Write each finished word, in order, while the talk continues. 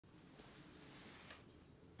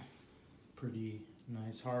Pretty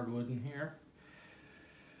nice hardwood in here.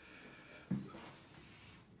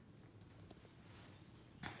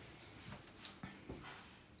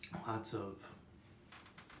 Lots of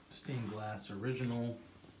stained glass original.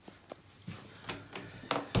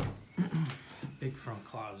 Big front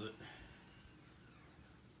closet.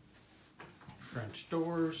 French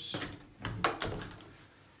doors.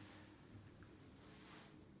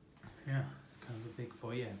 Yeah, kind of a big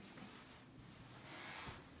foyer.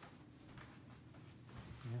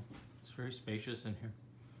 Yeah, it's very spacious in here.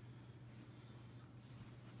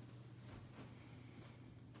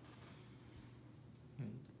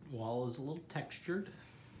 Wall is a little textured,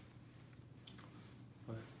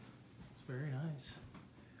 but it's very nice.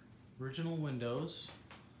 Original windows.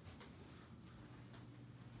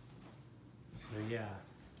 So yeah,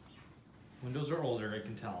 windows are older, I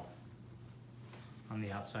can tell. On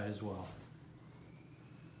the outside as well.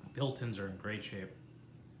 Built-ins are in great shape.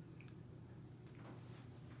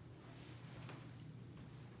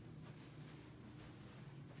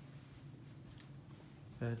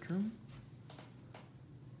 Bedroom.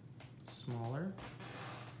 Smaller.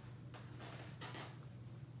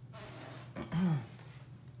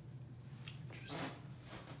 Interesting.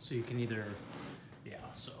 So you can either,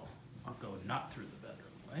 so I'll go not through the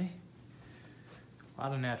bedroom way. A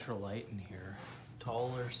lot of natural light in here.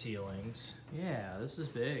 Taller ceilings. Yeah, this is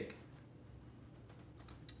big.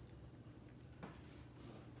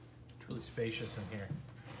 It's really spacious in here.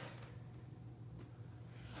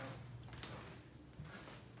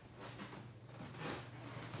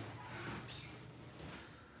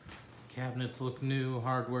 Cabinets look new,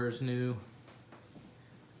 hardware's new.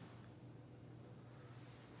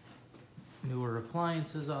 Newer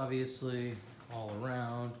appliances, obviously, all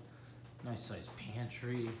around. Nice sized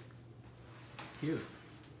pantry. Cute.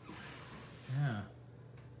 Yeah.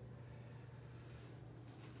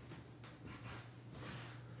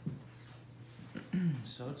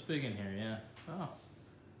 So it's big in here, yeah. Oh,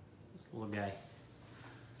 this little guy.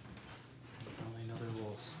 Probably another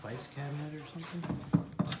little spice cabinet or something.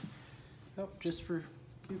 Oh, just for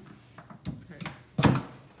cute. Right.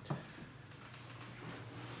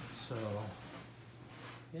 So,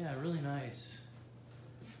 yeah, really nice.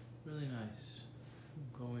 Really nice.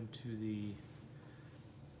 We'll go into the.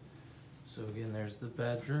 So again, there's the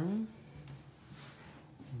bedroom.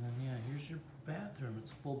 And then, yeah, here's your bathroom.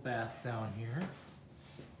 It's a full bath down here.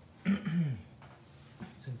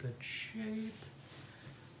 It's in good shape.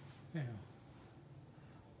 Yeah.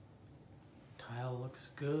 Tile looks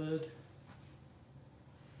good.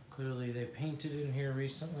 Clearly they painted in here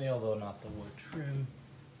recently, although not the wood trim.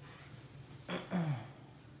 Alright.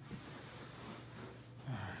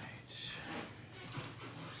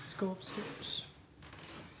 Let's go upstairs.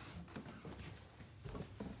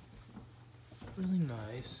 Really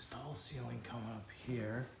nice. Tall ceiling coming up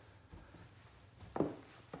here.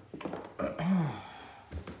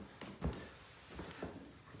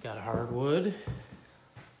 Got hardwood.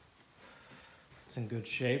 It's in good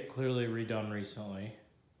shape, clearly redone recently.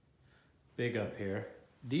 Big up here.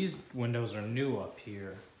 These windows are new up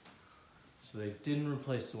here, so they didn't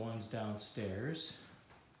replace the ones downstairs.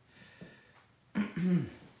 Wow,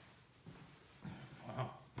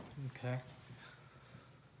 okay.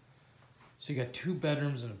 So you got 2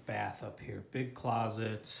 bedrooms and a bath up here. Big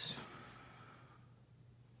closets.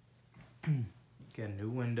 Again, new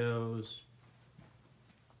windows.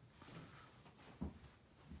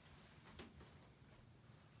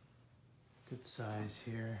 Good size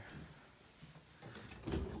here.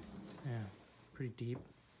 Yeah, pretty deep.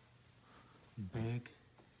 Big.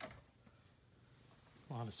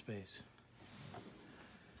 A lot of space.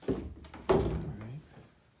 Alright.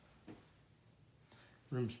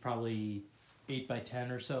 Room's probably 8 by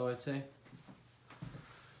 10 or so, I'd say.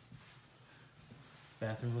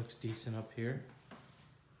 Bathroom looks decent up here.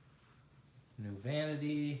 New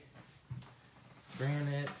vanity,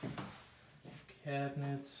 granite,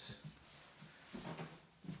 cabinets.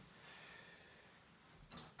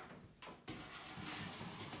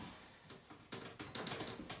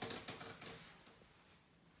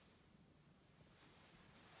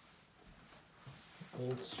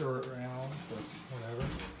 Old sort around, but whatever.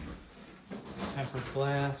 Tempered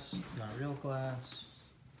glass, not real glass.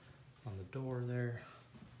 On the door there.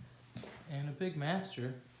 And a big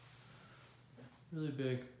master. Really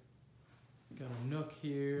big. Got a nook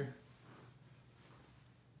here.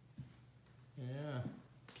 Yeah,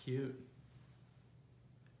 cute.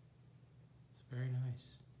 It's very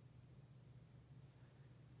nice.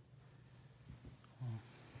 Oh.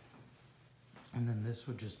 And then this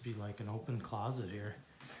would just be like an open closet here.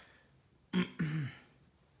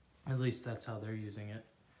 At least that's how they're using it.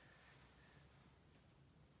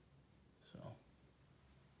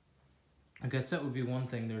 guess that would be one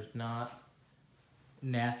thing. There's not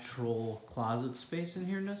natural closet space in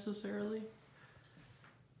here necessarily.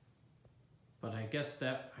 But I guess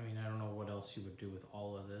that, I mean, I don't know what else you would do with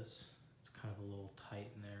all of this. It's kind of a little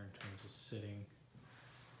tight in there in terms of sitting.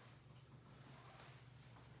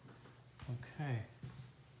 Okay.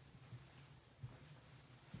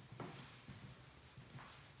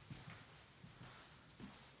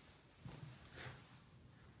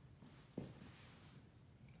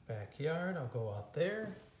 Backyard, I'll go out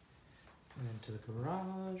there and into the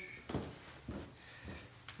garage.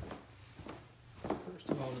 First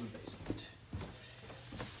of all, to the basement.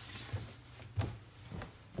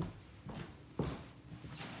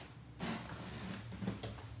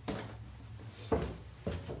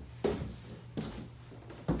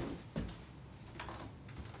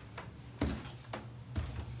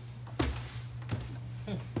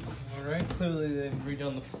 Alright, clearly they've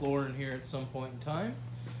redone the floor in here at some point in time.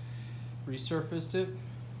 Resurfaced it.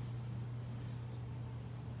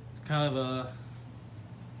 It's kind of a,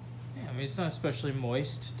 yeah, I mean, it's not especially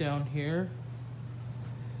moist down here.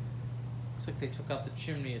 Looks like they took out the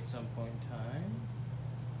chimney at some point in time.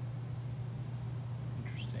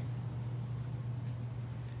 Interesting.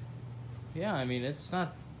 Yeah, I mean, it's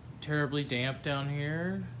not terribly damp down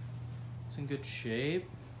here. It's in good shape.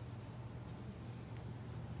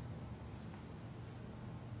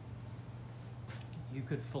 You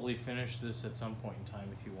could fully finish this at some point in time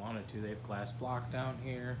if you wanted to. They have glass block down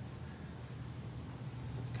here.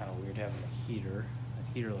 It's kind of weird having a heater.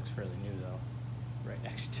 The heater looks fairly new though, right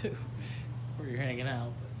next to where you're hanging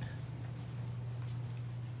out.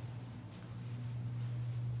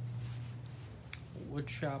 But wood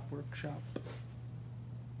shop, workshop.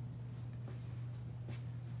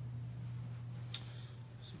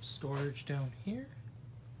 Some storage down here.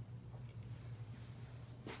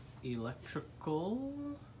 Electrical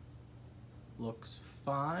looks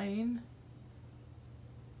fine.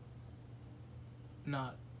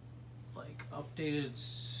 Not like updated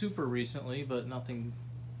super recently, but nothing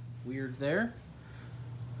weird there.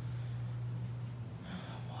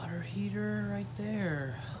 Water heater right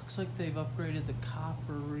there. Looks like they've upgraded the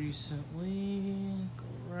copper recently.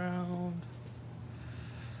 Go around.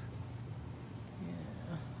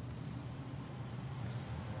 Yeah.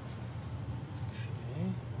 Okay.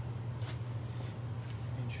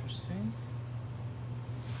 Interesting.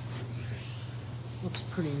 Looks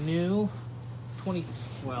pretty new.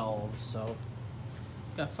 2012, so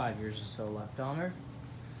got 5 years or so left on her.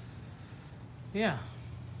 Yeah.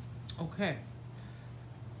 Okay.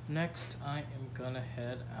 Next, I am gonna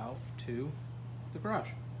head out to the garage.